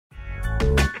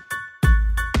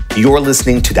You're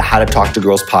listening to the How to Talk to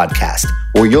Girls podcast,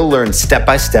 where you'll learn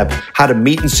step-by-step how to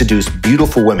meet and seduce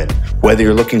beautiful women, whether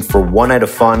you're looking for one night of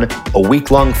fun, a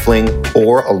week-long fling,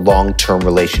 or a long-term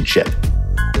relationship.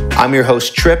 I'm your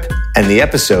host, Trip, and the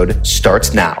episode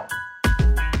starts now.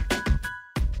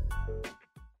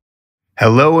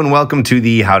 Hello and welcome to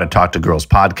the How to Talk to Girls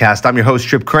podcast. I'm your host,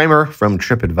 Trip Kramer from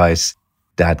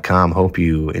tripadvice.com. Hope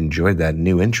you enjoyed that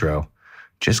new intro.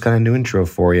 Just got a new intro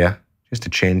for you, just to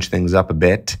change things up a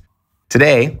bit.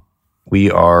 Today,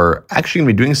 we are actually going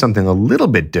to be doing something a little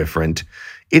bit different.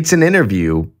 It's an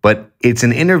interview, but it's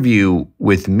an interview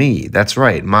with me. That's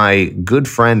right. My good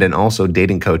friend and also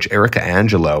dating coach, Erica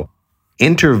Angelo,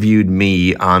 interviewed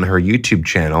me on her YouTube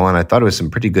channel, and I thought it was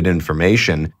some pretty good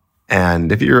information.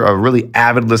 And if you're a really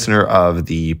avid listener of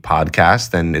the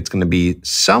podcast, then it's going to be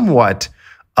somewhat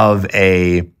of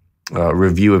a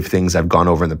review of things I've gone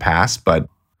over in the past, but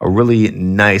a really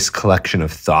nice collection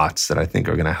of thoughts that I think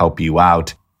are going to help you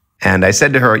out. And I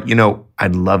said to her,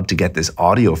 I'd love to get this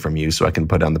audio from you so I can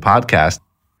put it on the podcast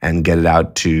and get it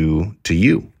out to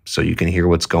you so you can hear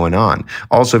what's going on.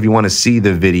 Also, if you want to see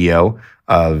the video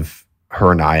of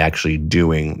her and I actually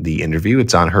doing the interview,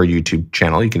 it's on her YouTube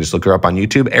channel. You can just look her up on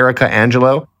YouTube, Erica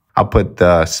Angelo. I'll put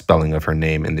the spelling of her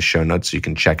name in the show notes so you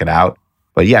can check it out.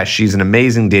 But yeah, she's an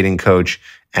amazing dating coach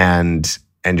and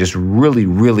just really,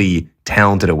 really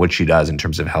talented at what she does in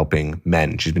terms of helping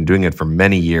men. She's been doing it for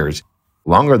many years,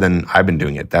 longer than I've been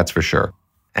doing it, that's for sure.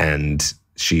 And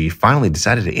she finally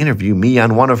decided to interview me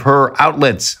on one of her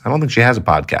outlets. I don't think she has a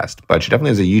podcast, but she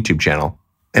definitely has a YouTube channel.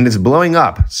 And it's blowing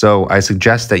up. So I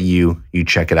suggest that you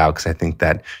check it out because I think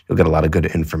that you'll get a lot of good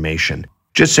information.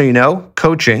 Just so you know,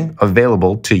 coaching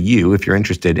available to you if you're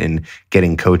interested in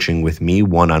getting coaching with me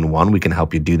one-on-one. We can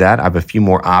help you do that. I have a few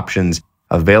more options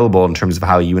available in terms of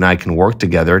how you and I can work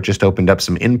together. Just opened up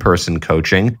some in-person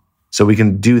coaching. So we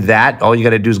can do that. All you got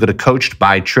to do is go to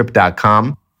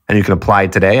coachedbytrip.com and you can apply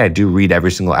today. I do read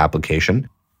every single application.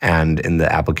 And in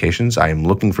the applications, I am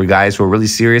looking for guys who are really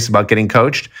serious about getting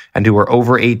coached and who are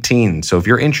over 18. So if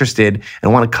you're interested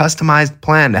and want a customized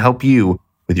plan to help you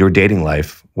with your dating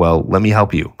life, well, let me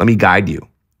help you. Let me guide you.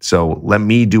 So let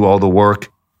me do all the work.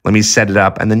 Let me set it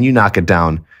up and then you knock it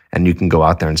down and you can go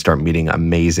out there and start meeting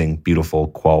amazing, beautiful,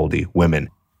 quality women.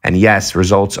 And yes,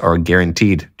 results are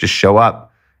guaranteed. Just show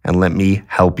up and let me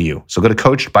help you. So go to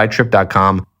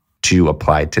coachedbytrip.com to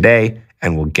apply today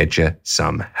and we'll get you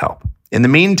some help. In the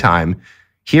meantime,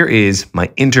 here is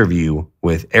my interview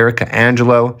with Erica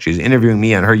Angelo. She's interviewing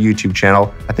me on her YouTube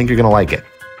channel. I think you're going to like it.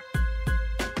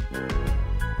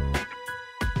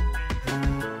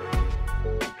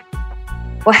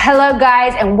 Well, hello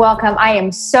guys and welcome. I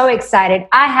am so excited.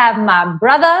 I have my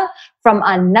brother from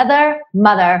another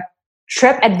mother,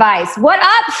 Trip Advice. What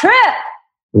up, Trip?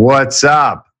 What's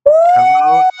up?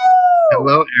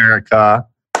 Hello, Erica.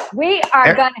 We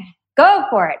are going to go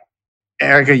for it.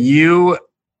 Erica, you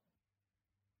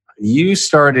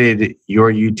started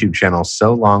your YouTube channel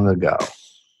so long ago,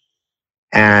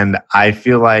 and I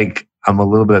feel like I'm a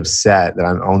little bit upset that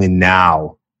I'm only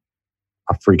now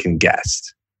a freaking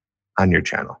guest on your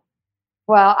channel.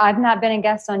 Well, I've not been a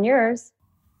guest on yours.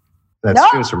 That's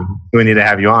true. So we need to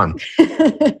have you on.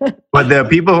 But the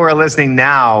people who are listening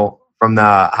now from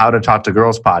the How to Talk to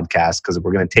Girls podcast, because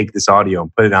we're going to take this audio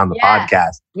and put it on the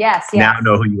podcast. Yes. Now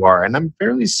know who you are. And I'm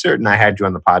fairly certain I had you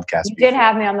on the podcast. You did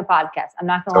have me on the podcast. I'm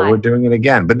not going to lie. So we're doing it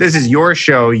again. But this is your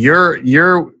show.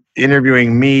 You're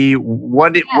interviewing me.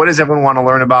 What does everyone want to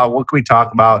learn about? What can we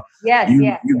talk about?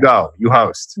 You go. You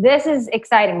host. This is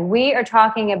exciting. We are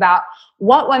talking about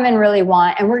what women really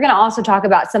want. And we're going to also talk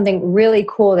about something really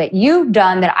cool that you've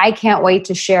done that I can't wait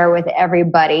to share with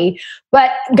everybody.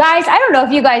 But guys, I don't know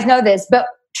if you guys know this, but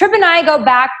Trip and I go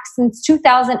back since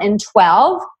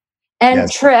 2012. And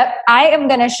yes. Trip, I am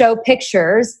going to show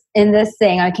pictures in this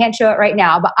thing. I can't show it right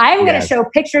now, but I'm going to show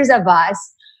pictures of us.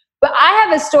 But I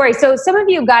have a story. So some of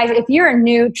you guys, if you're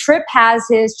new, Trip has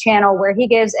his channel where he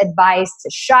gives advice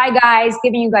to shy guys,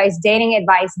 giving you guys dating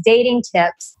advice, dating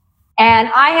tips. And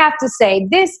I have to say,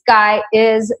 this guy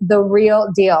is the real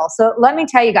deal. So let me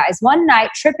tell you guys, one night,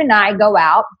 Trip and I go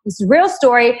out. This is a real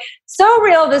story. So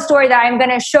real, the story that I'm going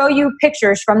to show you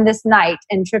pictures from this night.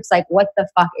 And Trip's like, what the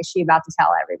fuck is she about to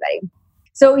tell everybody?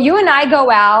 So you and I go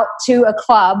out to a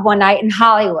club one night in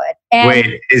Hollywood. And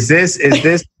wait, is this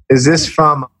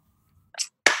from...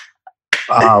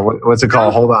 what's it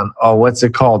called? Hold on. Oh, what's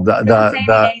it called? The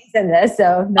names in this,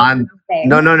 so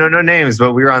no names.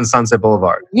 But we were on Sunset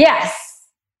Boulevard. Yes.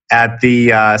 At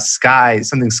the Sky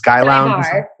Lounge.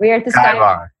 We were at the Sky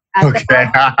Bar. Okay.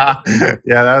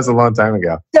 Yeah, that was a long time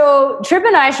ago. So Trip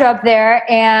and I show up there,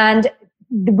 and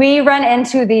we run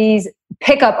into these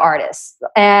pickup artists.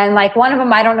 And like one of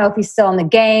them, I don't know if he's still in the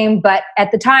game, but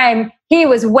at the time he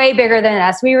was way bigger than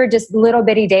us. We were just little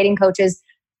bitty dating coaches.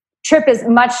 Trip is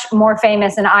much more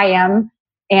famous than I am.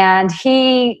 And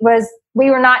we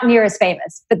were not near as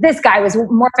famous, but this guy was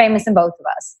more famous than both of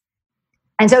us.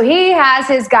 And so he has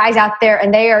his guys out there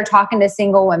and they are talking to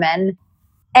single women.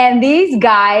 And these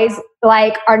guys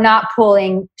like are not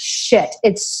pulling shit.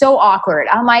 It's so awkward.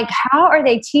 I'm like, how are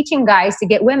they teaching guys to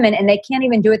get women and they can't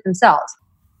even do it themselves?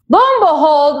 Lo and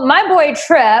behold, my boy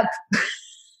Trip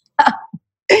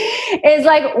is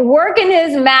like working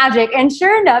his magic. And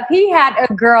sure enough, he had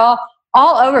a girl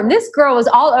all over him. This girl was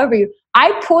all over you.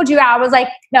 I pulled you out. I was like,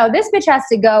 no, this bitch has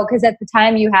to go because at the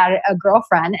time you had a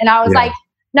girlfriend. And I was like,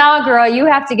 no, girl, you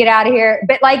have to get out of here.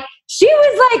 But like, she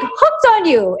was like hooked on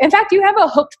you. In fact, you have a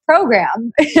hooked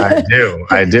program.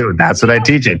 I do. That's what I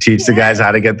teach. I teach the guys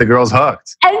how to get the girls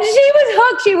hooked. And she was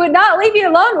hooked. She would not leave you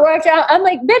alone. I'm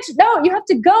like, bitch, no, you have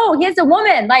to go. He has a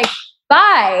woman. Like,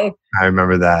 bye. I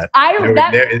remember that.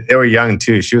 They were young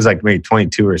too. She was like maybe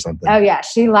 22 or something. Oh yeah.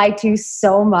 She liked you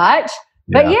so much.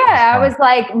 But yeah, I was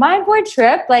like, my boy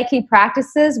Trip, like he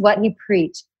practices what he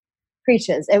preaches.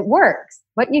 It works.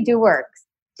 What you do works.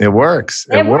 It works.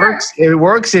 It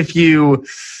works if you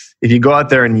go out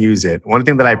there and use it. One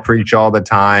thing that I preach all the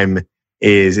time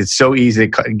is it's so easy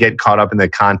to get caught up in the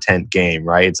content game,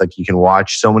 right? It's like you can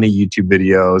watch so many YouTube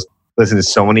videos, listen to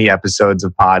so many episodes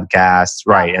of podcasts,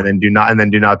 right? And then do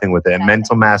nothing with it. And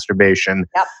mental masturbation.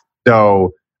 Yep.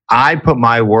 So I put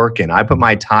my work in. I put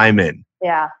my time in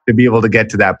to be able to get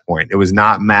to that point. It was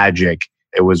not magic.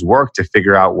 It was work to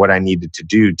figure out what I needed to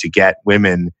do to get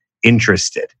women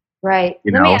interested. Right.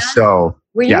 You know, so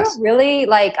were you really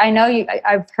like, I know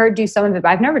I've heard you some of it, but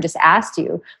I've never just asked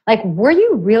you, like, were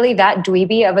you really that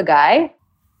dweeby of a guy?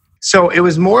 So it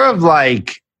was more of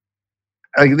like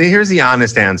here's the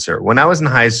honest answer. When I was in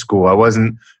high school, I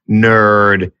wasn't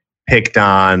nerd, picked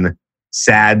on,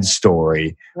 sad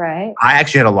story. Right. I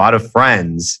actually had a lot of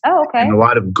friends. Oh, okay. And a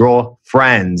lot of girl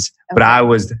friends, but I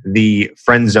was the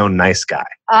friend zone nice guy.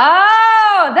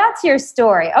 Oh, that's your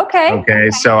story. Okay.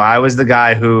 So I was the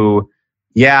guy who,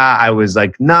 I was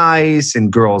like nice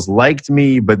and girls liked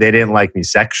me, but they didn't like me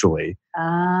sexually.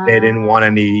 They didn't want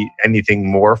anything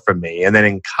more from me. And then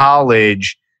in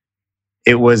college,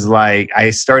 it was like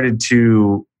I started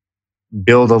to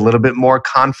build a little bit more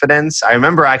confidence. I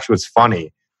remember actually what's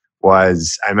funny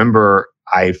was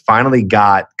I finally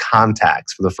got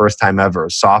contacts for the first time ever,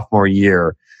 sophomore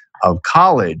year of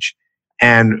college.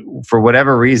 And for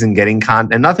whatever reason, getting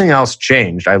and nothing else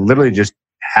changed. I literally just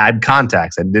had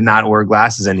contacts. I did not wear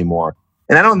glasses anymore.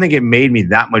 And I don't think it made me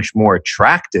that much more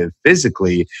attractive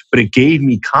physically, but it gave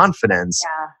me confidence.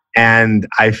 Yeah. And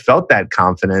I felt that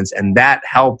confidence and that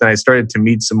helped. And I started to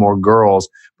meet some more girls.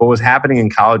 What was happening in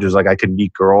college was like I could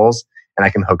meet girls and I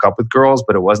can hook up with girls,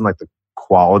 but it wasn't like the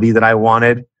quality that I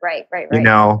wanted. Right.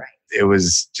 It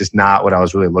was just not what I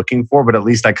was really looking for, but at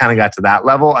least I kind of got to that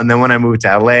level. And then when I moved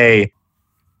to LA,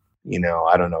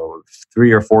 I don't know,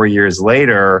 3 or 4 years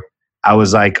later, I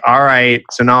was like, all right,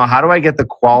 so now how do I get the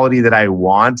quality that I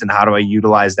want and how do I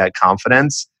utilize that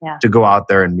confidence to go out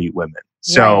there and meet women?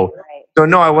 So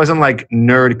no, I wasn't like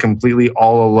nerd completely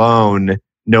all alone,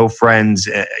 no friends,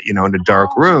 in a dark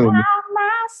room.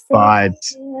 But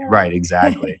right,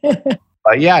 exactly.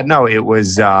 But yeah, no, it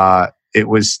was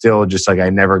still just like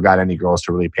I never got any girls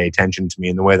to really pay attention to me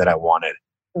in the way that I wanted.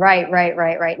 Right.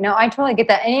 No, I totally get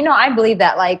that. And I believe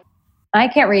that, like, I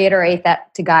can't reiterate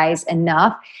that to guys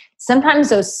enough. Sometimes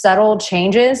those subtle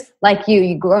changes, like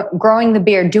you growing the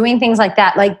beard, doing things like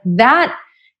that,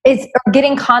 it's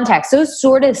getting context, those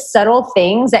sort of subtle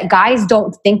things that guys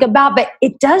don't think about, but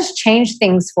it does change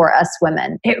things for us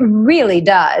women. It really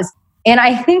does. And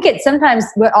I think it sometimes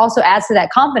what also adds to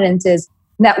that confidence is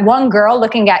that one girl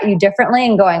looking at you differently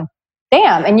and going,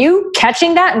 damn, and you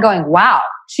catching that and going, wow,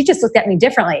 she just looked at me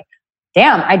differently.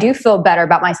 Damn, I do feel better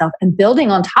about myself and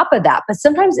building on top of that. But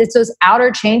sometimes it's those outer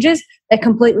changes that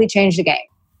completely change the game.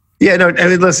 Yeah, no, I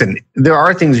mean, listen, there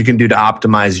are things you can do to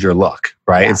optimize your look,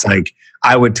 right? Yeah. It's like,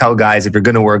 I would tell guys, if you're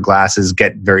going to wear glasses,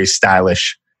 get very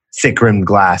stylish, thick-rimmed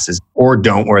glasses, or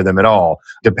don't wear them at all.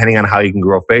 Depending on how you can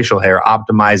grow facial hair,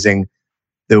 optimizing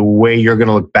the way you're going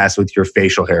to look best with your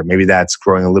facial hair. Maybe that's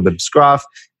growing a little bit of scruff.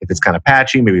 If it's kind of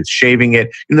patchy, maybe it's shaving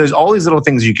it. There's all these little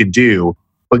things you could do.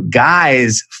 But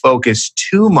guys focus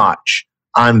too much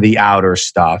on the outer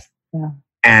stuff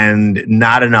and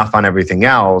not enough on everything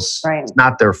else. Right. It's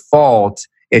not their fault.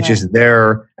 It's just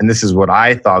and this is what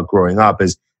I thought growing up,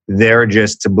 is they're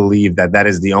just to believe that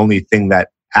is the only thing that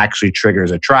actually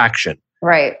triggers attraction.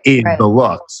 Right. is the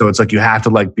look. So it's like you have to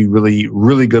like be really,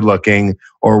 really good looking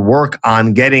or work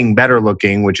on getting better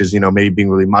looking, which is, maybe being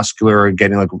really muscular or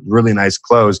getting like really nice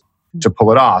clothes to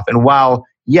pull it off. And while,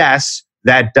 yes,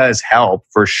 that does help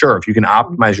for sure. If you can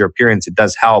optimize your appearance, it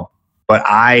does help. But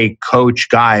I coach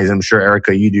guys, I'm sure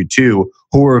Erica, you do too,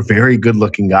 who are very good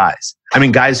looking guys. I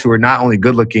mean, guys who are not only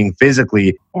good looking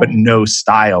physically, but no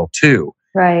style too.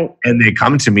 Right. And they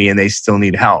come to me and they still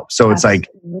need help. So it's like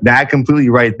that completely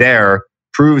right there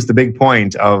proves the big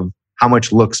point of how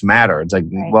much looks matter. It's like,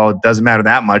 well, it doesn't matter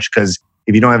that much because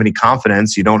if you don't have any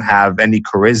confidence, you don't have any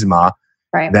charisma,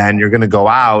 then you're going to go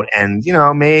out and,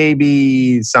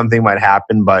 maybe something might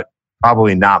happen, but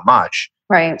probably not much.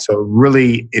 Right. So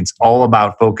really, it's all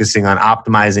about focusing on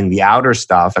optimizing the outer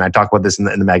stuff. And I talk about this in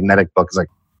the magnetic book. It's like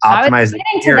optimizing the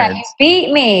appearance. To that. You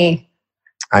beat me.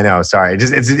 I know. Sorry.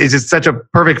 It's just such a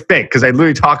perfect fit because I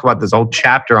literally talk about this whole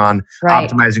chapter on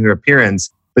optimizing your appearance.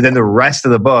 But then the rest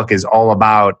of the book is all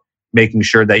about making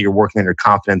sure that you're working on your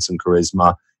confidence and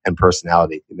charisma and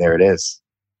personality. There it is.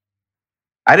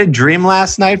 I had a dream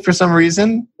last night for some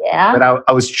reason. Yeah. But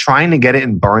I was trying to get it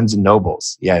in Barnes and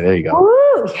Nobles. Yeah, there you go.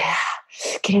 Ooh, yeah.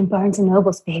 Get in Barnes and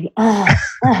Nobles, baby. So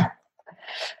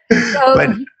But,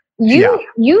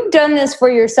 you've done this for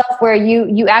yourself where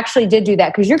you actually did do that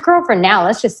because your girlfriend now,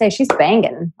 let's just say she's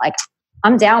banging. Like,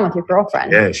 I'm down with your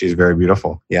girlfriend. Yeah, she's very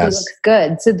beautiful. Yes. She looks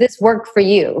good. So this worked for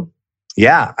you.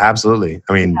 Yeah, absolutely.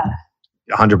 I mean,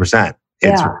 100%.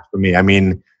 It's for me. I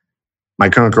mean, my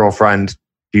current girlfriend,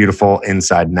 beautiful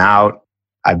inside and out.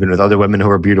 I've been with other women who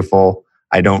are beautiful.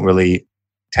 I don't really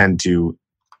tend to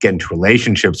get into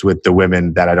relationships with the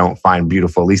women that I don't find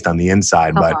beautiful, at least on the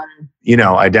inside. But,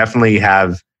 I definitely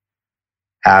have,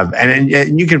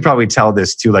 and you can probably tell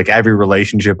this too, like every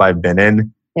relationship I've been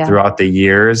in throughout the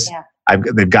years,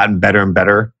 they've gotten better and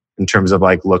better in terms of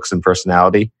like looks and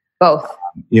personality. Both.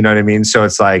 You know what I mean? So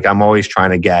it's like, I'm always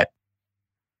trying to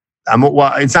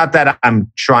it's not that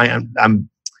I'm trying,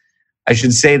 I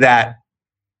should say that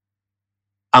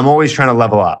I'm always trying to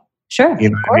level up. Sure. You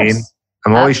know what I mean?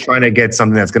 I'm always trying to get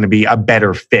something that's going to be a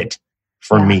better fit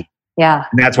for me. Yeah.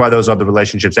 And that's why those other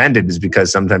relationships ended, is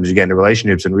because sometimes you get into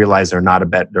relationships and realize they're not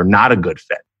a good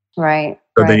fit. Right.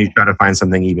 So then you try to find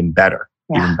something even better.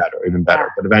 Even better.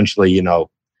 But eventually, and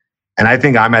I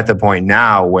think I'm at the point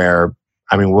now where,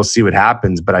 I mean, we'll see what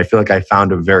happens, but I feel like I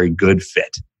found a very good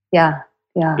fit. Yeah.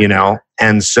 Yeah.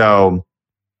 And so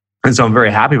I'm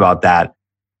very happy about that.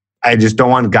 I just don't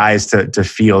want guys to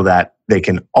feel that they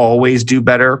can always do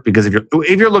better, because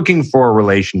if you're looking for a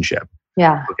relationship,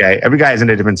 okay, every guy is in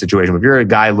a different situation. If you're a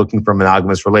guy looking for a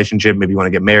monogamous relationship, maybe you want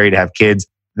to get married, have kids,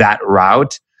 that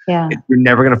route, you're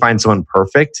never going to find someone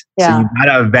perfect. So you got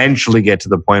to eventually get to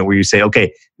the point where you say,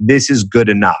 okay, this is good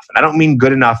enough. And I don't mean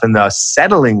good enough in the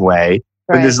settling way,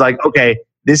 but this is like, okay,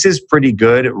 this is pretty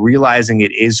good, realizing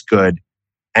it is good,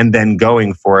 and then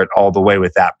going for it all the way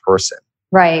with that person.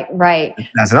 Right.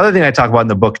 That's another thing I talk about in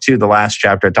the book too. The last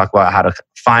chapter, I talk about how to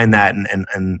find that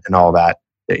and all that.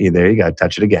 There you go.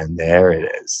 Touch it again. There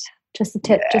it is. Just a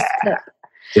tip. Just a tip.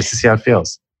 Just to see how it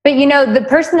feels. But the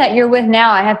person that you're with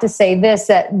now, I have to say this,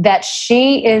 that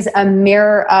she is a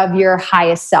mirror of your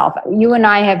highest self. You and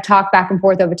I have talked back and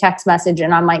forth over text message,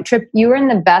 and I'm like, Trip, you were in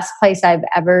the best place I've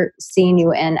ever seen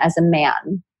you in as a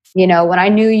man. When I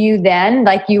knew you then,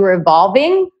 like, you were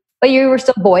evolving, but you were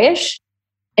still boyish,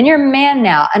 and you're a man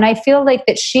now. And I feel like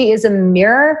that she is a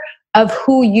mirror of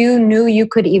who you knew you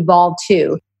could evolve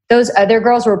to. Those other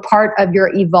girls were part of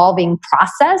your evolving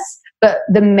process, but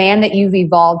the man that you've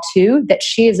evolved to, that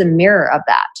she is a mirror of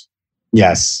that.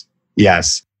 Yes.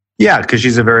 Yeah, because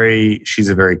she's a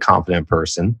very confident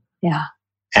person. Yeah.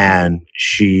 And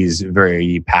she's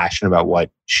very passionate about what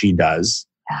she does.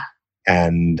 Yeah.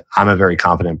 And I'm a very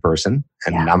confident person,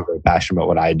 and I'm very passionate about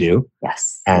what I do.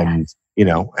 Yes. And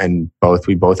and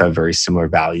we both have very similar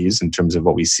values in terms of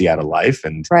what we see out of life.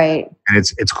 And and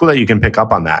it's cool that you can pick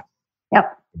up on that.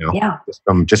 Yep.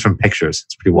 Just from pictures.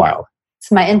 It's pretty wild.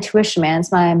 It's my intuition, man.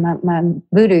 It's my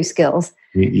voodoo skills.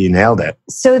 You nailed it.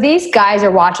 So these guys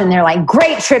are watching. They're like,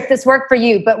 great, Trip, this worked for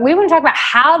you. But we want to talk about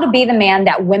how to be the man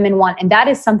that women want. And that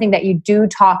is something that you do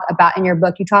talk about in your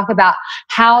book. You talk about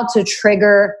how to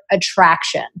trigger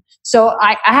attraction. So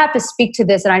I have to speak to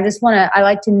this, and I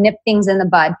like to nip things in the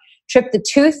bud. Trip, the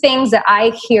two things that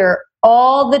I hear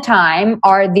all the time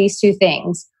are these two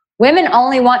things. Women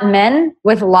only want men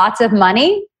with lots of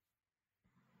money.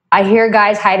 I hear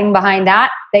guys hiding behind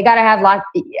that. They got to have lots.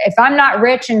 If I'm not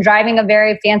rich and driving a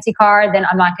very fancy car, then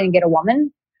I'm not going to get a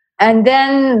woman. And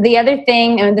then the other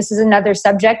thing, and this is another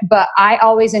subject, but I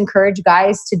always encourage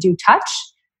guys to do touch.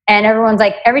 And everyone's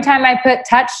like, every time I put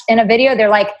touch in a video, they're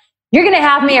like, you're going to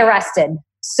have me arrested.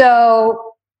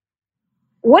 So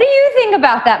what do you think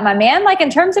about that, my man? Like in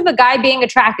terms of a guy being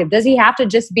attractive, does he have to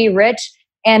just be rich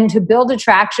and to build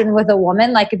attraction with a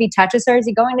woman? Like if he touches her, is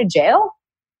he going to jail?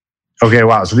 Okay,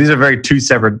 wow. So these are two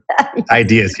separate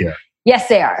ideas here. Yes,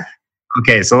 they are.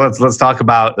 Okay, so let's talk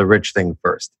about the rich thing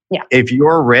first. Yeah. If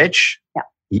you're rich,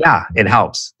 yeah, it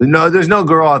helps. No, there's no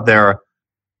girl out there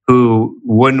who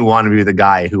wouldn't want to be with a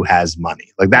guy who has money.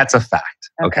 Like that's a fact.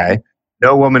 Okay.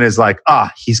 No woman is like,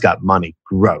 he's got money.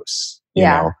 Gross. You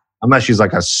know? Unless she's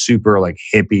like a super like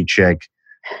hippie chick,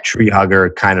 tree hugger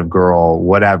kind of girl,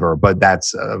 whatever. But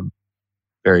that's a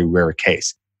very rare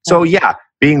case. So yeah,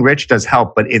 being rich does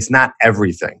help, but it's not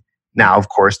everything. Now, of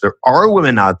course, there are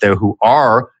women out there who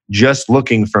are just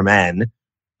looking for men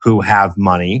who have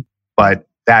money, but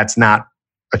that's not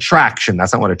attraction.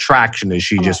 That's not what attraction is.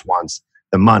 She just wants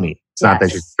the money. It's not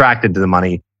that she's attracted to the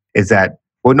money. It's that,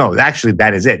 well, no, actually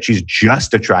that is it. She's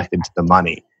just attracted to the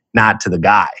money, not to the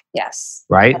guy. Yes.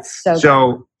 Right? That's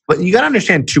so but you got to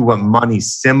understand too what money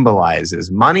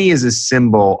symbolizes. Money is a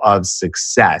symbol of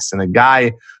success. And a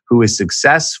guy who is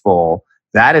successful,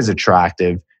 that is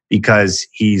attractive because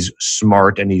he's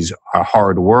smart and he's a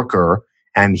hard worker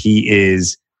and he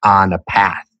is on a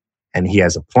path and he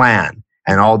has a plan.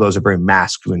 And all those are very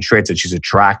masculine traits that she's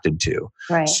attracted to.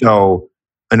 Right. So,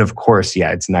 and of course,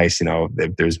 yeah, it's nice,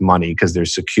 if there's money because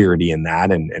there's security in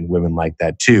that and women like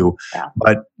that too. Yeah.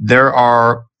 But there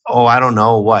are, I don't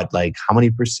know like how many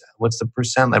percent, what's the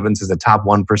percent? Evan says the top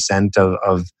 1%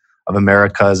 of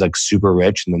America is like super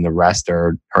rich and then the rest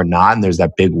are not. And there's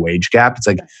that big wage gap. It's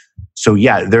like, so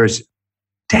yeah, there's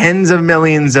tens of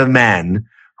millions of men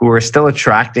who are still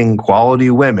attracting quality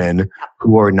women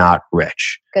who are not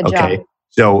rich. Good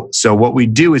job. So what we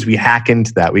do is we hack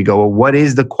into that. We go, well, what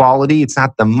is the quality? It's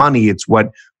not the money. It's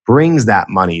what brings that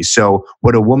money. So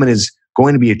what a woman is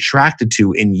going to be attracted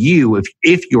to in you,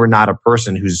 if you're not a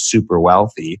person who's super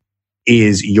wealthy,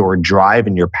 is your drive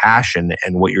and your passion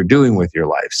and what you're doing with your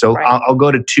life. So I'll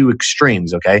go to two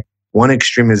extremes, okay? One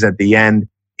extreme is at the end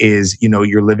is,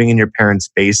 you're living in your parents'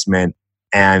 basement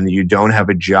and you don't have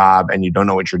a job and you don't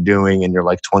know what you're doing and you're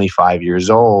like 25 years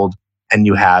old and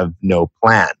you have no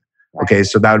plan. Right. Okay,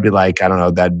 so that would be like, I don't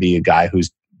know, that'd be a guy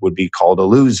would be called a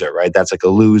loser, right? That's like a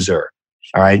loser,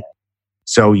 all right?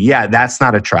 So yeah, that's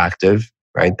not attractive,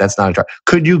 right? That's not attractive.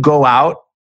 Could you go out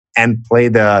and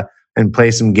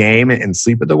play some game and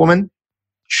sleep with the woman?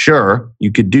 Sure, you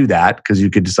could do that because you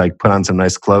could just like put on some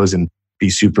nice clothes and be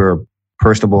super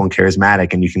personable and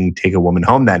charismatic and you can take a woman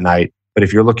home that night. But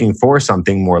if you're looking for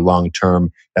something more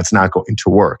long-term, that's not going to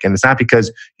work. And it's not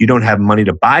because you don't have money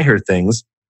to buy her things.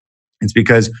 It's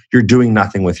because you're doing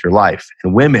nothing with your life.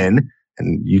 And women,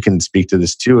 and you can speak to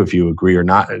this too if you agree or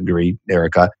not agree,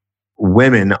 Erica,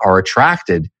 women are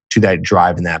attracted to that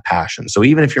drive and that passion. So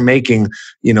even if you're making,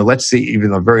 let's say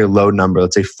even a very low number,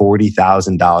 let's say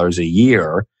 $40,000 a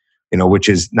year, which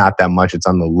is not that much, it's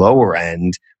on the lower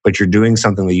end, but you're doing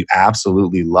something that you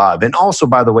absolutely love. And also,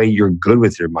 by the way, you're good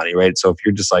with your money, right? So if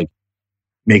you're just like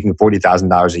making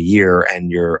 $40,000 a year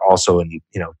and you're also in,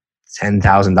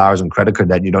 $10,000 in credit card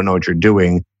debt, you don't know what you're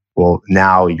doing. Well,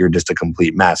 now you're just a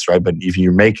complete mess, right? But if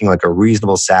you're making like a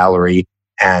reasonable salary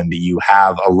and you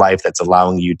have a life that's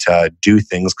allowing you to do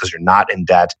things because you're not in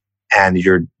debt and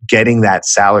you're getting that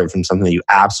salary from something that you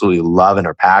absolutely love and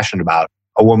are passionate about,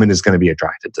 a woman is going to be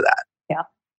attracted to that.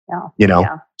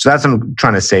 Yeah. So that's what I'm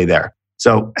trying to say there.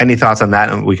 So any thoughts on that?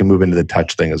 And we can move into the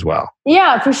touch thing as well.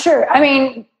 Yeah, for sure. I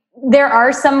mean, there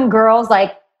are some girls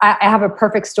like, I have a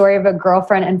perfect story of a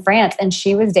girlfriend in France and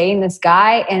she was dating this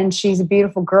guy and she's a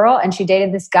beautiful girl and she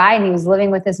dated this guy and he was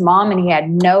living with his mom and he had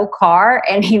no car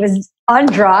and he was on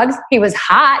drugs. He was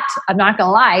hot. I'm not going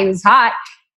to lie. He was hot.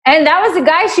 And that was the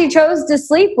guy she chose to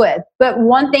sleep with. But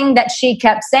one thing that she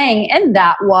kept saying in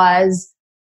that was,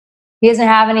 he doesn't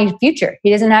have any future.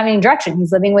 He doesn't have any direction.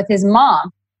 He's living with his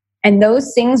mom. And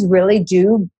those things really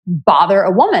do bother a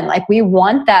woman. Like we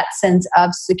want that sense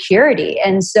of security.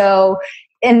 And so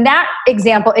in that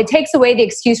example, it takes away the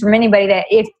excuse from anybody that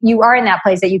if you are in that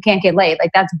place that you can't get laid, like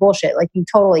that's bullshit. Like you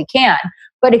totally can.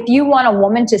 But if you want a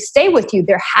woman to stay with you,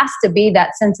 there has to be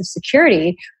that sense of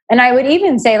security. And I would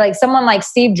even say like someone like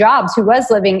Steve Jobs, who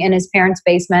was living in his parents'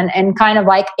 basement and kind of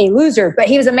like a loser, but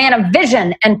he was a man of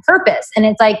vision and purpose. And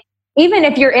it's like, even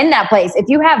if you're in that place, if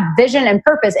you have vision and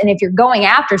purpose, and if you're going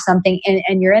after something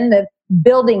and you're in the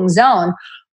building zone,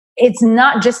 it's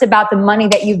not just about the money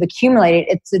that you've accumulated.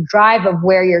 It's the drive of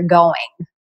where you're going.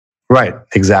 Right,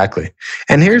 exactly.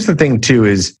 And here's the thing too,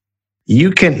 is you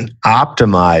can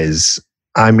optimize.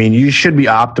 I mean, you should be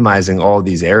optimizing all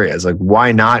these areas. Like,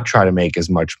 why not try to make as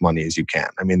much money as you can?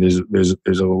 I mean,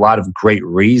 there's a lot of great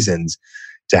reasons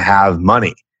to have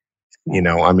money.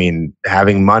 I mean,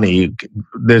 having money,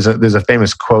 there's a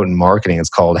famous quote in marketing. It's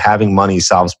called "Having money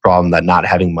solves problem that not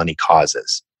having money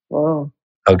causes." Whoa.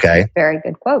 Okay. Very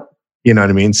good quote. You know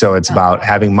what I mean? So it's about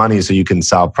having money so you can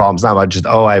solve problems. Not about just,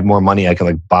 I have more money, I can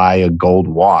like buy a gold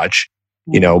watch,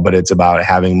 but it's about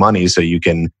having money so you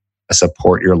can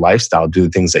support your lifestyle, do the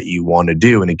things that you want to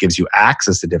do. And it gives you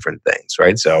access to different things,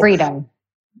 right? So freedom.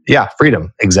 Yeah,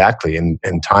 freedom. Exactly. And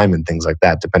time and things like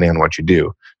that, depending on what you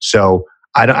do. So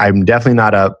I'm definitely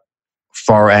not a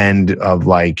far end of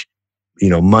like,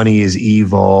 money is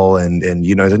evil and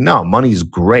no, money is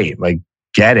great. Like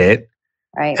get it.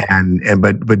 Right.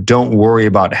 But don't worry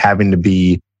about having to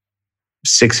be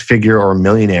 6-figure or a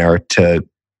millionaire to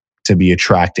be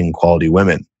attracting quality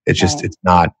women. It's just it's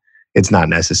not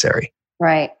necessary.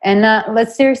 Right. And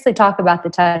let's seriously talk about the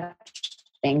touch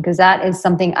thing, because that is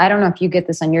something, I don't know if you get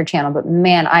this on your channel, but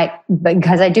man,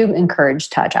 because I do encourage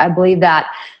touch. I believe that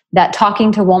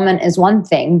talking to women is one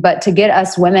thing, but to get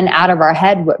us women out of our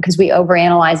head, because we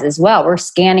overanalyze as well. We're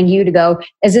scanning you to go,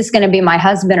 is this going to be my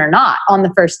husband or not on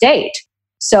the first date?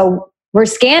 So we're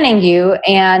scanning you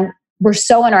and we're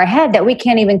so in our head that we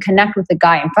can't even connect with the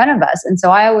guy in front of us. And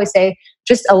so I always say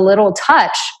just a little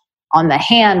touch on the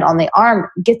hand, on the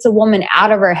arm, gets a woman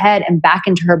out of her head and back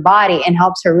into her body and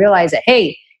helps her realize that,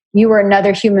 hey, you are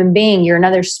another human being. You're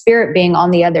another spirit being on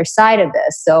the other side of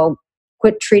this. So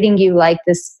quit treating you like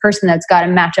this person that's got to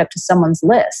match up to someone's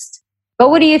list. But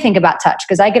what do you think about touch?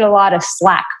 Because I get a lot of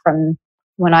slack from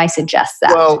when I suggest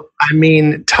that. Well, I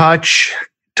mean, touch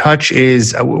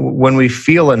is when we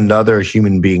feel another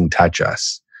human being touch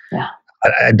us. Yeah.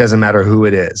 It doesn't matter who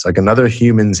it is. Like another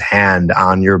human's hand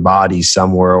on your body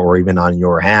somewhere or even on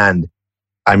your hand.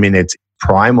 I mean, it's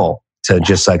primal to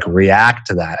just like react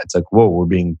to that. It's like, whoa, we're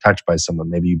being touched by someone.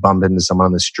 Maybe you bump into someone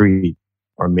on the street,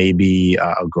 or maybe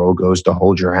a girl goes to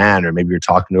hold your hand, or maybe you're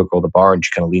talking to a girl at the bar and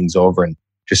she kind of leans over and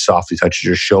just softly touches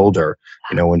your shoulder,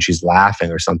 when she's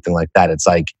laughing or something like that. It's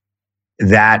like,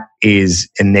 that is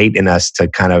innate in us to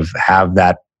kind of have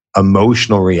that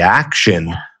emotional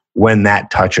reaction when that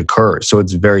touch occurs. So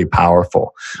it's very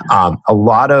powerful. A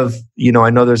lot of, I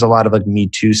know there's a lot of like Me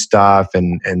Too stuff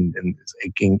and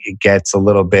it gets a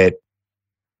little bit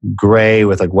gray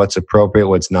with like what's appropriate,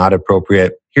 what's not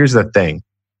appropriate. Here's the thing.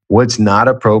 What's not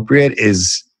appropriate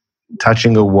is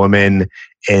touching a woman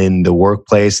in the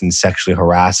workplace and sexually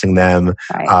harassing them.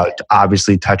 Right.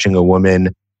 Obviously touching a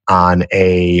woman on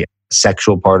a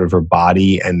sexual part of her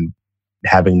body and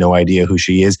having no idea who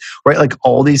she is, right? Like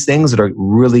all these things that are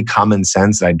really common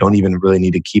sense that I don't even really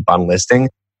need to keep on listing,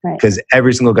 because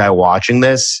every single guy watching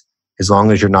this, as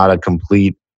long as you're not a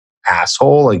complete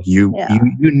asshole, like you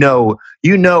know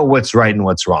what's right and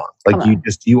what's wrong. Like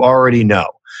you already know.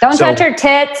 Don't touch her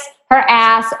tits, her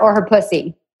ass, or her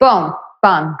pussy. Boom,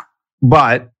 bum.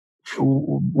 But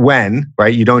when,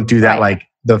 right? You don't do that like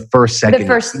the first second.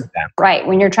 Right,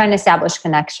 when you're trying to establish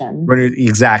connection.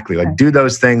 Exactly. Like do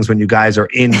those things when you guys are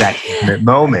in that intimate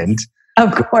moment.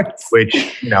 Of course.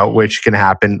 Which can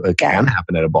happen. It can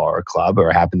happen at a bar or club,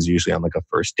 or happens usually on like a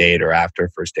first date or after a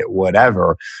first date,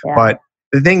 whatever. Yeah. But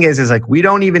the thing is like we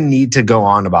don't even need to go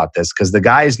on about this, because the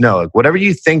guys know, like whatever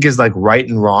you think is like right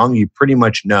and wrong, you pretty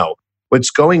much know. What's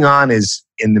going on is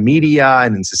in the media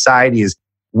and in society is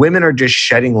women are just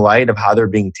shedding light of how they're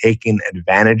being taken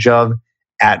advantage of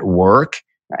at work.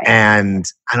 Right. And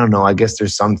I don't know, I guess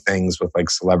there's some things with like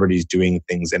celebrities doing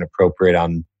things inappropriate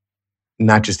on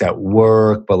not just at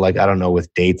work, but like, I don't know,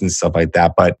 with dates and stuff like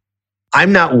that. But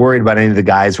I'm not worried about any of the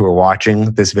guys who are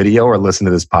watching this video or listen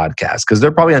to this podcast, because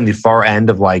they're probably on the far end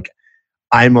of like,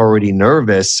 I'm already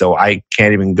nervous, so I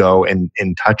can't even go and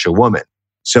touch a woman.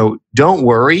 So don't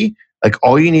worry. Like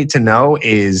all you need to know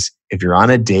is if you're on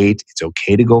a date, it's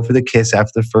okay to go for the kiss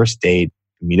after the first date.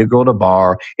 Meet a girl at a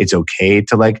bar, it's okay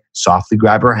to like softly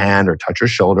grab her hand or touch her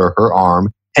shoulder, her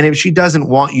arm. And if she doesn't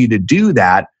want you to do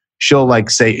that, she'll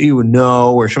like say, ew,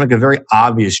 no, or she'll make a very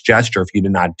obvious gesture for you to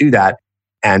not do that,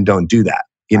 and don't do that.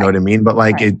 You know what I mean? But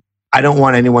like, I don't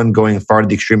want anyone going far to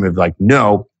the extreme of like,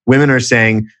 no, women are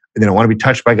saying they don't want to be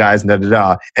touched by guys and and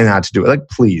not to do it. Like,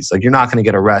 please, like you're not going to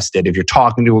get arrested if you're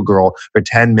talking to a girl for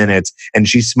 10 minutes and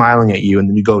she's smiling at you and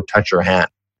then you go touch her hand.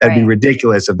 That'd be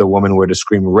ridiculous if the woman were to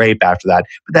scream rape after that.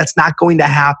 But that's not going to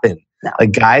happen. No.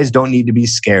 Like guys don't need to be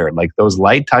scared. Like those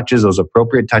light touches, those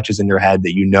appropriate touches in your head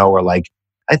that are like,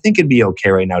 I think it'd be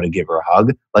okay right now to give her a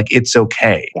hug. Like it's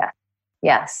okay. Yeah.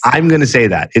 Yes. I'm going to say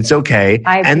that. It's okay.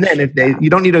 And then if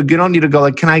you don't need to go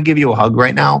like, can I give you a hug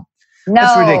right now? No,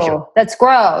 that's ridiculous. That's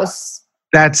gross.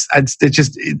 It's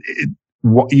just,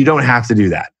 you don't have to do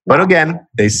that. But again,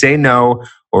 they say no,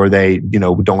 or they,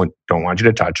 don't want you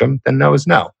to touch them, then no is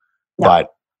no. But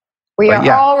We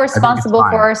are all responsible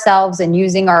for ourselves and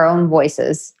using our own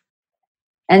voices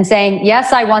and saying,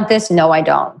 yes, I want this. No, I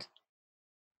don't.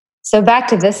 So back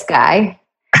to this guy.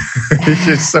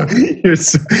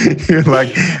 you're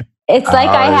like, it's like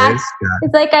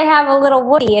I have a little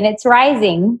Woody and it's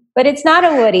rising, but it's not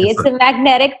a Woody. It's a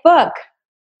magnetic book.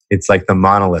 It's like the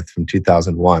monolith from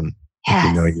 2001. Yes. If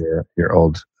you know your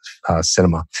old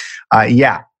cinema.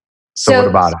 Yeah. So what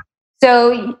about it?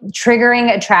 So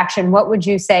triggering attraction, what would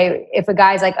you say if a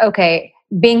guy's like, okay,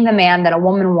 being the man that a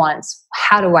woman wants,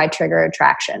 how do I trigger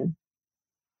attraction?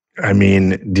 I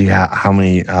mean, how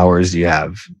many hours do you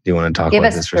have? Do you want to talk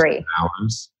about this for 3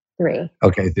 hours? 3.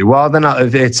 Okay. Well, then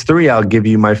if it's 3, I'll give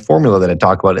you my formula that I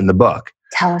talk about in the book.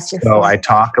 Tell us your formula. So I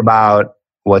talk about,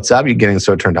 what's up? You're getting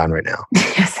so turned on right now.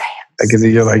 Yes, I am. Because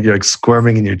you're like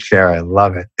squirming in your chair. I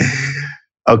love it.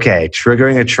 Okay,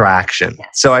 triggering attraction. Yes.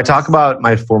 So I talk about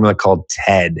my formula called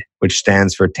TED, which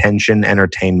stands for tension,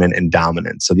 entertainment, and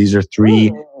dominance. So these are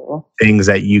 3 things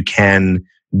that you can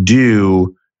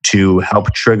do to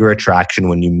help trigger attraction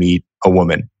when you meet a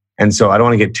woman. And so I don't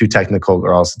want to get too technical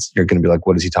or else you're going to be like,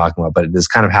 what is he talking about? But this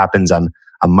kind of happens on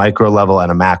a micro level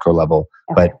and a macro level.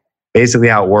 Okay. But basically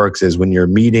how it works is when you're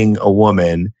meeting a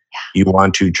woman, you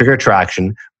want to trigger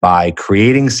attraction by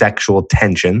creating sexual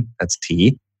tension, that's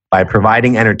T, by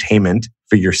providing entertainment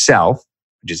for yourself,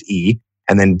 which is E,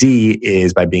 and then D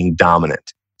is by being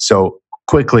dominant. So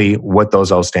quickly, what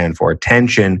those all stand for.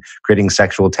 Tension, creating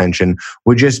sexual tension,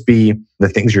 would just be the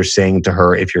things you're saying to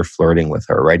her if you're flirting with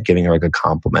her, right? Giving her like a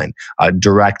compliment,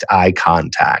 direct eye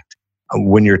contact.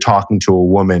 When you're talking to a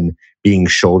woman, being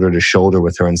shoulder to shoulder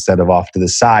with her instead of off to the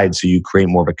side, so you create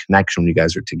more of a connection when you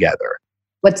guys are together.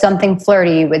 What's something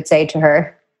flirty you would say to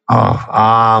her?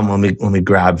 Let me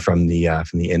grab from the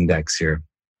index here.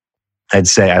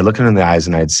 I look her in the eyes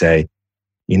and I'd say,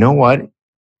 you know what?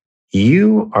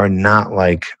 You are not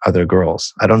like other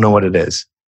girls. I don't know what it is.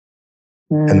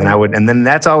 And then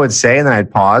that's all I would say. And then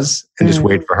I'd pause and just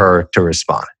wait for her to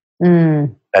respond.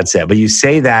 That's it. But you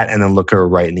say that and then look her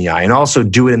right in the eye, and also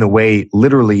do it in the way,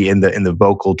 literally in the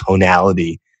vocal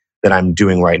tonality that I'm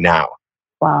doing right now.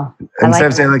 Wow. Instead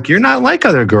of saying like, you're not like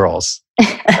other girls.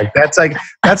 That's like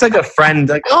a friend,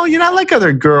 like, oh, you're not like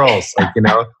other girls. Like,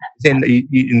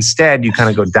 instead you kind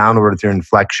of go downward with your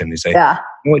inflection. You say, you know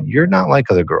what, you're not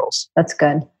like other girls. That's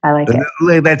good. I like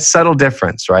it. That subtle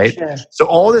difference, right? Sure. So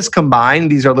all this combined,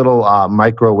 these are little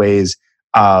micro ways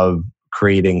of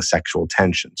creating sexual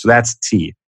tension. So that's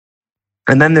T.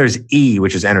 And then there's E,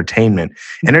 which is entertainment.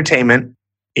 Entertainment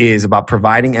is about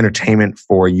providing entertainment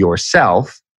for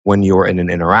yourself when you're in an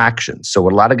interaction. So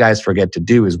what a lot of guys forget to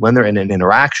do is when they're in an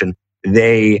interaction,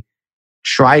 they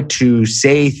try to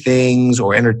say things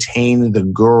or entertain the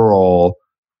girl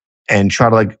and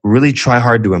try to really try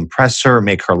hard to impress her,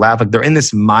 make her laugh. Like they're in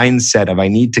this mindset of, I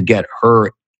need to get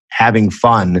her having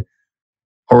fun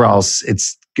or else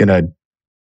the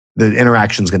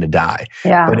interaction's gonna die.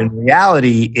 Yeah. But in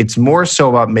reality, it's more so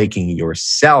about making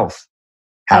yourself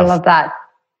have I love that.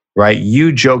 Right?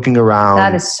 You joking around.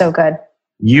 That is so good.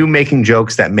 You making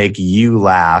jokes that make you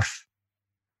laugh,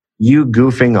 you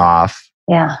goofing off,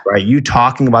 right? You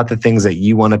talking about the things that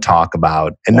you want to talk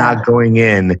about and not going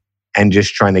in and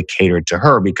just trying to cater to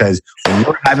her, because when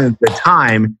you're having a good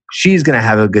time, she's going to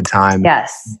have a good time.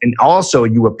 Yes. And also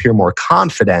you appear more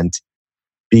confident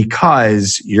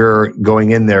because you're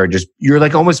going in there, you're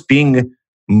like almost being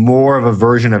more of a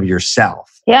version of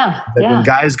yourself. Yeah. When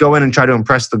guys go in and try to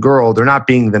impress the girl, they're not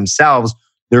being themselves.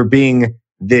 They're being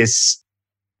this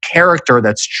character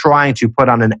that's trying to put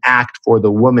on an act for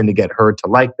the woman to get her to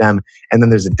like them. And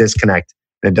then there's a disconnect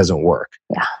and it doesn't work.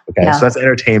 Yeah. Okay. Yeah. So that's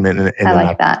entertainment. I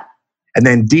like that. And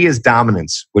then D is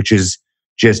dominance, which is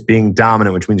just being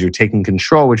dominant, which means you're taking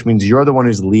control, which means you're the one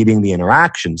who's leading the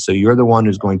interaction. So you're the one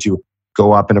who's going to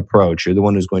go up and approach. You're the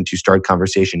one who's going to start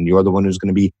conversation. You're the one who's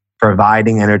going to be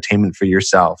providing entertainment for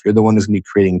yourself. You're the one who's going to be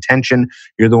creating tension.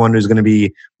 You're the one who's going to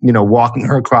be, walking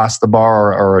her across the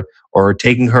bar or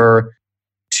taking her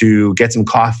to get some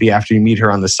coffee after you meet her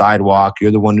on the sidewalk.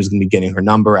 You're the one who's going to be getting her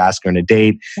number, ask her on a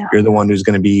date. Yeah. You're the one who's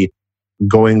going to be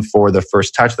going for the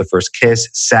first touch, the first kiss,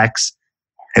 sex,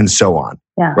 and so on.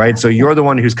 Yeah. Right? So you're the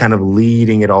one who's kind of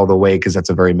leading it all the way because that's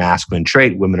a very masculine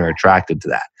trait. Women are attracted to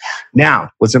that. Now,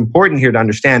 what's important here to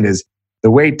understand is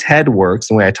the way TED works,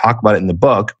 the way I talk about it in the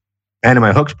book and in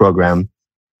my Hooks program,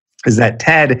 is that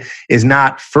TED is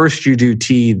not first you do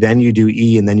T, then you do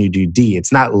E, and then you do D.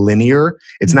 It's not linear.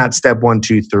 It's not step 1,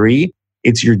 2, 3.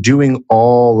 It's you're doing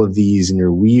all of these and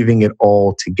you're weaving it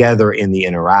all together in the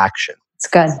interaction. It's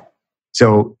good.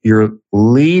 So you're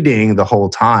leading the whole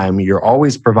time. You're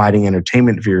always providing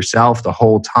entertainment for yourself the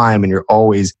whole time, and you're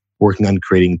always working on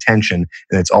creating tension,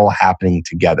 and it's all happening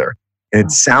together. And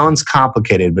it sounds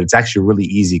complicated, but it's actually really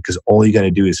easy because all you got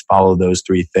to do is follow those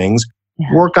 3 things.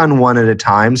 Yeah. Work on one at a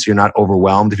time so you're not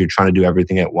overwhelmed if you're trying to do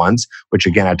everything at once, which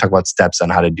again, I talk about steps on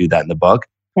how to do that in the book.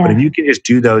 Yeah. But if you can just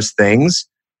do those things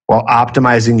while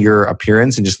optimizing your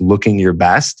appearance and just looking your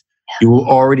best, you will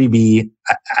already be,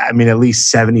 at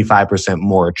least 75%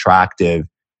 more attractive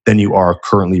than you are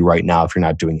currently right now if you're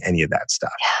not doing any of that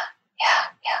stuff.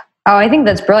 Yeah. Oh, I think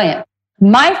that's brilliant.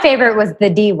 My favorite was the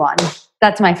D one.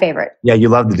 That's my favorite. Yeah, you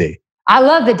love the D. I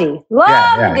love the D.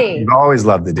 The D. You've always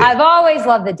loved the D. I've always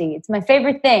loved the D. It's my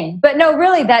favorite thing. But no,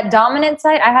 really, that dominant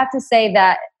side, I have to say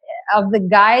that of the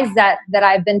guys that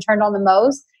I've been turned on the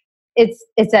most, it's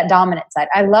that dominant side.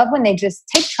 I love when they just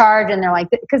take charge and they're like,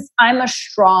 because I'm a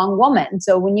strong woman.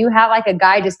 So when you have like a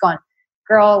guy just going,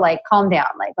 girl, like calm down,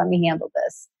 like let me handle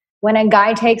this. When a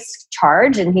guy takes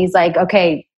charge and he's like,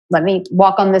 okay, let me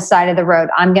walk on this side of the road.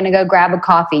 I'm going to go grab a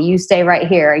coffee. You stay right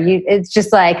here. It's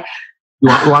just like,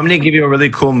 well, I'm going to give you a really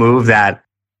cool move that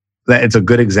it's a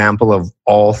good example of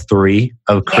all 3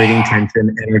 of creating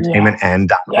tension, entertainment, and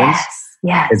dominance.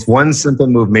 Yes. It's one simple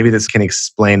move. Maybe this can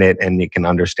explain it and you can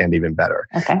understand even better.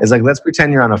 Okay. It's like, let's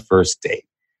pretend you're on a first date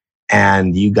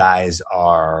and you guys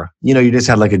are, you just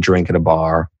had like a drink at a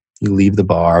bar. You leave the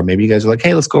bar. Maybe you guys are like,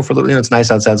 hey, let's go for a little, it's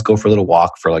nice outside. Let's go for a little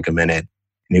walk for like a minute.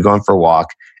 And you're going for a walk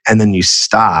and then you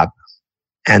stop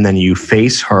and then you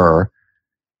face her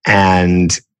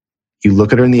and you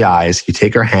look at her in the eyes, you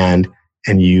take her hand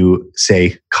and you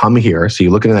say, come here. So you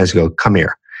look at her in the eyes and go, come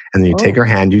here. And then you take her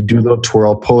hand, you do a little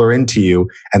twirl, pull her into you,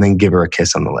 and then give her a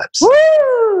kiss on the lips.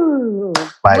 Woo!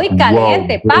 Like, muy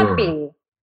caliente, papi.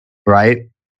 Right?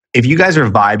 If you guys are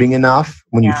vibing enough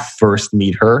when you first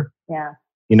meet her,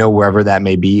 wherever that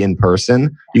may be in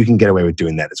person, you can get away with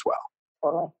doing that as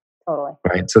well. Totally.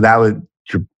 Right? So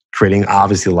you're creating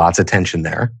obviously lots of tension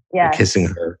there. Yeah. You're kissing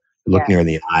her, looking her in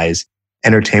the eyes.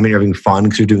 Entertainment, you're having fun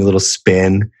because you're doing a little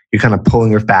spin. You're kind of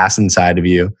pulling her fast inside of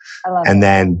you. I love and it.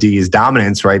 then D is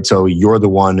dominance, right? So you're the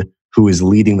one who is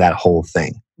leading that whole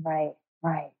thing. Right.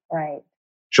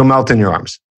 She'll melt in your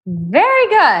arms. Very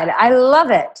good. I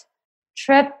love it.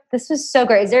 Trip, this was so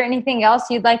great. Is there anything else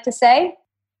you'd like to say?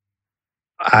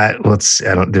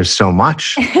 There's so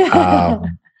much.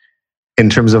 In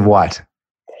terms of what?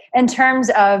 In terms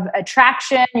of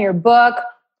attraction, your book,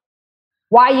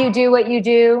 why you do what you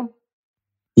do.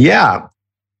 Yeah.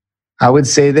 I would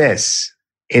say this.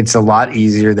 It's a lot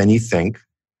easier than you think.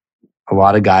 A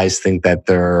lot of guys think that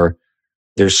they're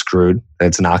screwed, that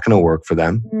it's not going to work for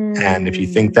them. And if you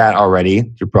think that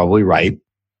already, you're probably right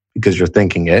because you're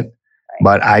thinking it. Right.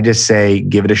 But I just say,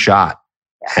 give it a shot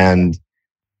and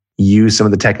use some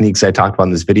of the techniques I talked about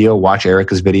in this video. Watch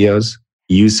Erica's videos,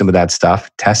 use some of that stuff,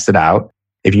 test it out.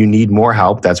 If you need more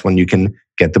help, that's when you can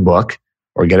get the book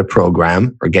or get a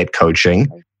program or get coaching.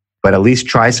 But at least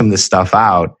try some of this stuff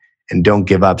out and don't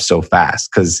give up so fast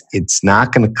because it's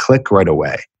not going to click right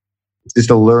away. It's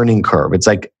just a learning curve. It's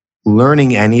like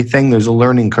learning anything. There's a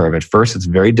learning curve. At first, it's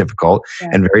very difficult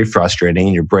and very frustrating.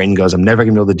 And your brain goes, I'm never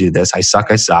going to be able to do this. I suck.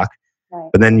 Right.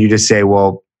 But then you just say,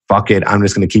 well, fuck it. I'm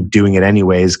just going to keep doing it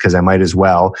anyways because I might as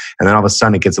well. And then all of a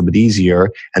sudden it gets a bit easier.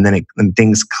 And then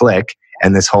things click.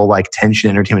 And this whole like tension,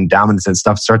 entertainment, dominance and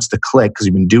stuff starts to click because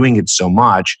you've been doing it so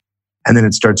much. And then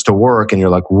it starts to work. And you're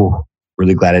like, whoa,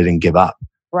 really glad I didn't give up.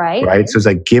 Right. So it's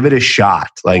like, give it a shot.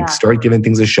 Like start giving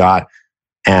things a shot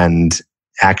and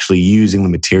actually using the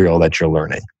material that you're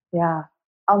learning. Yeah.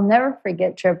 I'll never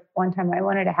forget, Trip. One time I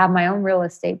wanted to have my own real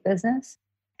estate business.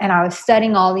 And I was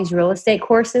studying all these real estate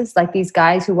courses, like these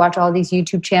guys who watch all these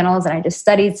YouTube channels. And I just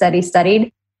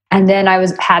studied. And then I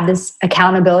had this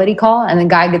accountability call. And the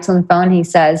guy gets on the phone. And he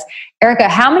says, Erica,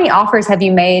 how many offers have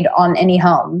you made on any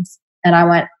homes? And I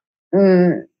went,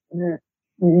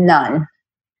 none.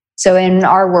 So in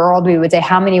our world, we would say,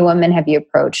 how many women have you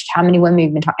approached? How many women have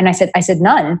you been talking? And I said,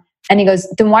 none. And he goes,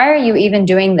 then why are you even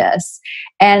doing this?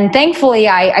 And thankfully,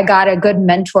 I got a good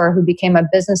mentor who became a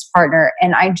business partner.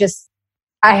 And I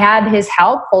had his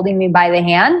help holding me by the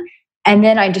hand. And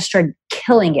then I just started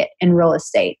killing it in real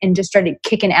estate and just started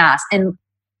kicking ass. And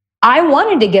I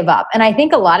wanted to give up. And I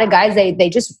think a lot of guys,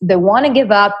 they want to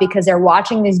give up because they're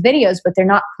watching these videos, but they're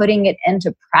not putting it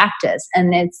into practice.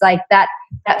 And it's like that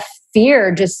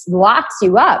fear just locks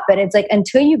you up. But it's like,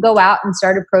 until you go out and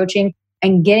start approaching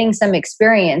and getting some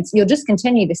experience, you'll just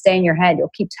continue to stay in your head. You'll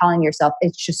keep telling yourself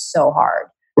it's just so hard.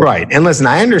 Right. And listen,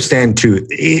 I understand too.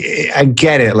 I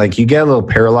get it. Like you get a little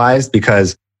paralyzed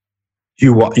because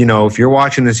if you're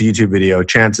watching this YouTube video,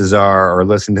 chances are, or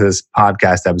listening to this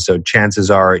podcast episode,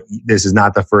 chances are this is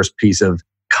not the first piece of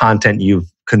content you've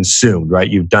consumed, right?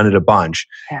 You've done it a bunch.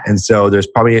 Yeah. And so there's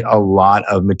probably a lot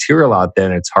of material out there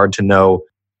and it's hard to know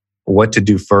what to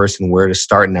do first and where to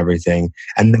start and everything.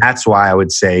 And that's why I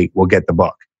would say, well, get the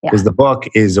book. Because the book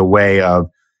is a way of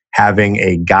having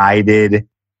a guided,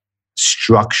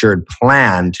 structured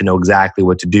plan to know exactly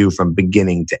what to do from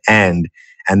beginning to end.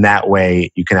 And that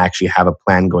way you can actually have a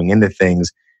plan going into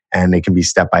things and it can be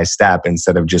step by step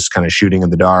instead of just kind of shooting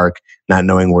in the dark, not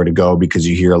knowing where to go because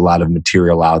you hear a lot of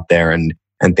material out there and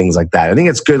things like that. I think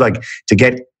it's good like to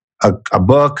get a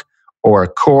book or a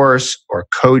course or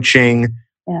coaching.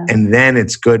 Yeah. And then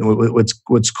it's good.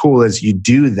 What's cool is you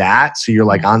do that. So you're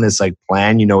like on this like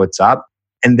plan, you know what's up.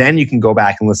 And then you can go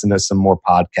back and listen to some more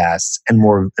podcasts and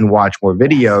watch more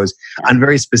videos on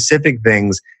very specific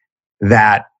things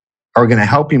that are going to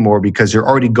help you more because you're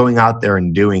already going out there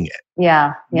and doing it.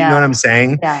 Yeah. You know what I'm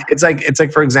saying? Yeah. It's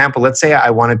like, for example, let's say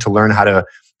I wanted to learn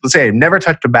let's say I've never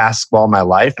touched a basketball in my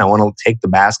life and I want to take the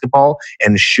basketball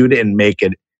and shoot it and make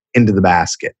it into the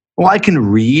basket. Well, I can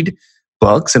read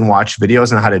books and watch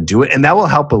videos on how to do it. And that will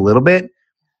help a little bit.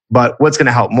 But what's going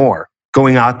to help more?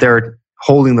 Going out there,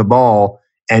 holding the ball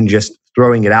and just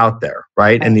throwing it out there,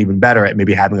 right? And even better at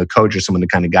maybe having a coach or someone to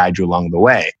kind of guide you along the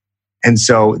way. And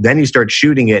so then you start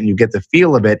shooting it and you get the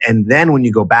feel of it. And then when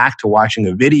you go back to watching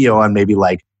a video on maybe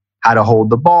like how to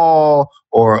hold the ball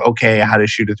or, okay, how to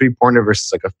shoot a 3-pointer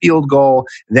versus like a field goal,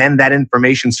 then that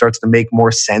information starts to make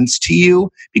more sense to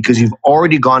you because you've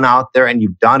already gone out there and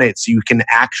you've done it. So you can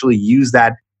actually use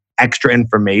that extra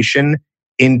information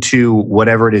into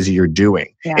whatever it is you're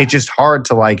doing. Yeah. It's just hard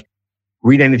to like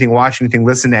read anything, watch anything,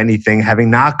 listen to anything, having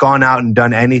not gone out and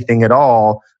done anything at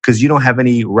all because you don't have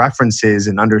any references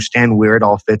and understand where it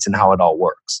all fits and how it all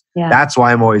works. Yeah. That's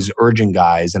why I'm always urging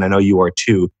guys, and I know you are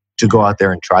too, to go out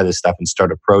there and try this stuff and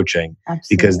start approaching.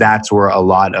 Absolutely. Because that's where a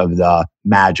lot of the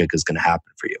magic is going to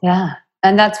happen for you. Yeah.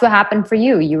 And that's what happened for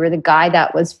you. You were the guy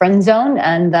that was friend zoned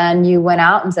and then you went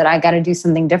out and said, I got to do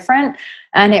something different.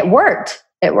 And it worked.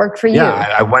 It worked for you.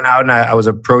 Yeah, I went out and I was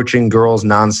approaching girls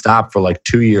nonstop for like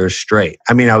 2 years straight.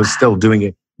 I mean, I was still doing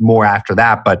it more after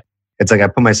that, but it's like I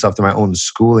put myself through my own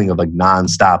schooling of like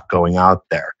nonstop going out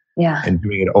there. Yeah. And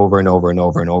doing it over and over and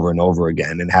over and over and over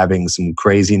again and having some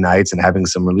crazy nights and having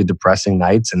some really depressing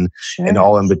nights and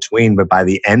all in between. But by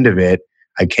the end of it,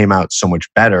 I came out so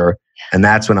much better. And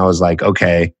that's when I was like,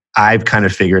 okay, I've kind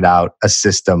of figured out a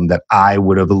system that I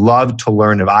would have loved to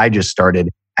learn if I just started.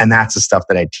 And that's the stuff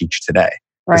that I teach today.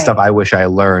 Right. The stuff I wish I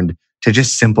learned to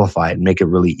just simplify it and make it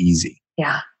really easy.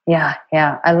 Yeah.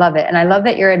 I love it. And I love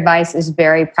that your advice is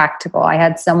very practical. I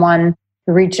had someone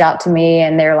who reached out to me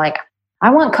and they're like, I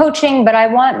want coaching, but I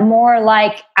want more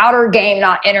like outer game,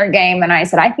 not inner game. And I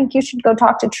said, I think you should go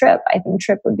talk to Trip. I think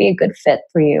Trip would be a good fit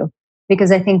for you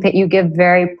because I think that you give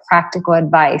very practical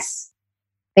advice,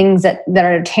 things that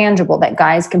are tangible that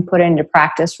guys can put into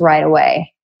practice right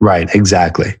away. Right,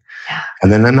 exactly. Yeah.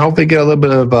 And then hopefully get a little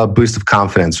bit of a boost of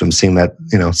confidence from seeing that,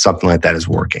 something like that is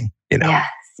working,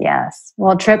 Yes.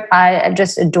 Well, Trip, I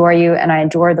just adore you and I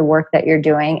adore the work that you're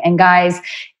doing. And guys,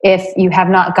 if you have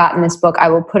not gotten this book, I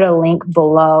will put a link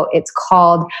below. It's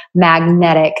called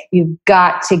Magnetic. You've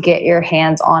got to get your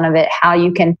hands on of it, how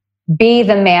you can be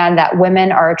the man that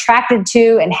women are attracted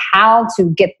to and how to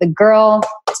get the girl.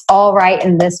 It's all right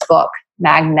in this book,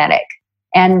 Magnetic.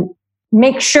 And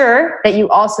make sure that you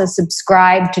also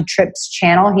subscribe to Trip's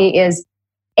channel. He is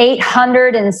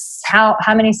 800 and how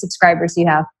many subscribers do you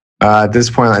have? At this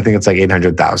point, I think it's like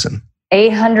 800,000.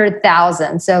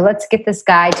 800,000. So let's get this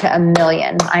guy to 1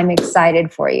 million. I'm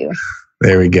excited for you.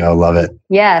 There we go. Love it.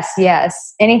 Yes.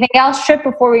 Anything else, Trip,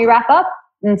 before we wrap up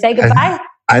and say goodbye?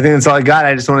 I think that's all I got.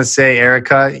 I just want to say,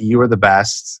 Erica, you are the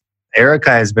best. Erica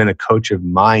has been a coach of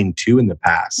mine too in the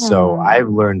past. So I've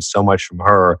learned so much from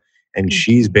her and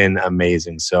she's been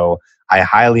amazing. So I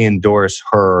highly endorse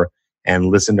her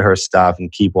and listen to her stuff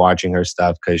and keep watching her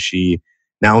stuff because she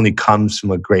not only comes from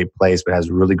a great place, but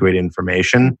has really great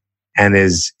information and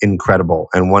is incredible.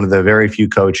 And one of the very few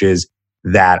coaches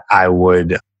that I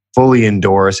would fully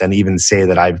endorse and even say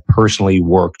that I've personally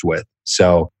worked with.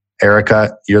 So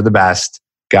Erica, you're the best.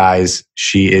 Guys,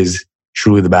 she is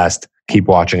truly the best. Keep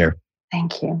watching her.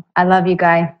 Thank you. I love you,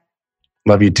 Guy.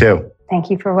 Love you too. Thank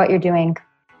you for what you're doing.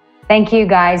 Thank you,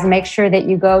 guys. Make sure that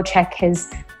you go check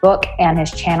his book and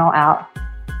his channel out.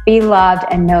 Be loved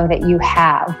and know that you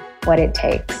have what it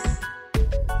takes.